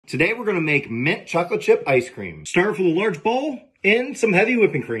Today we're going to make mint chocolate chip ice cream. Start with a large bowl and some heavy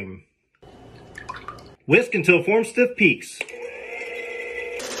whipping cream. Whisk until it forms stiff peaks.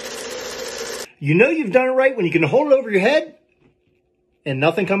 You know you've done it right when you can hold it over your head and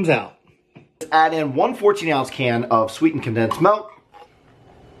nothing comes out. Add in 1 14-ounce can of sweetened condensed milk,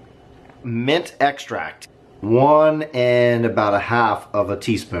 mint extract, 1 and about 1/2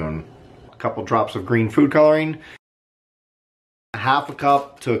 teaspoon, a couple drops of green food coloring, 1/2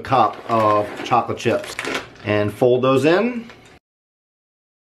 cup to a cup of chocolate chips, and fold those in.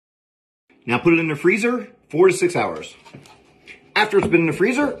 Now put it in the freezer 4 to 6 hours. After it's been in the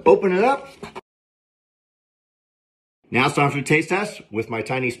freezer, open it up. Now it's time for the taste test with my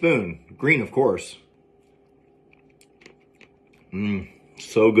tiny spoon. Green, of course.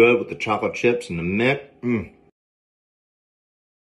 So good with the chocolate chips and the mint.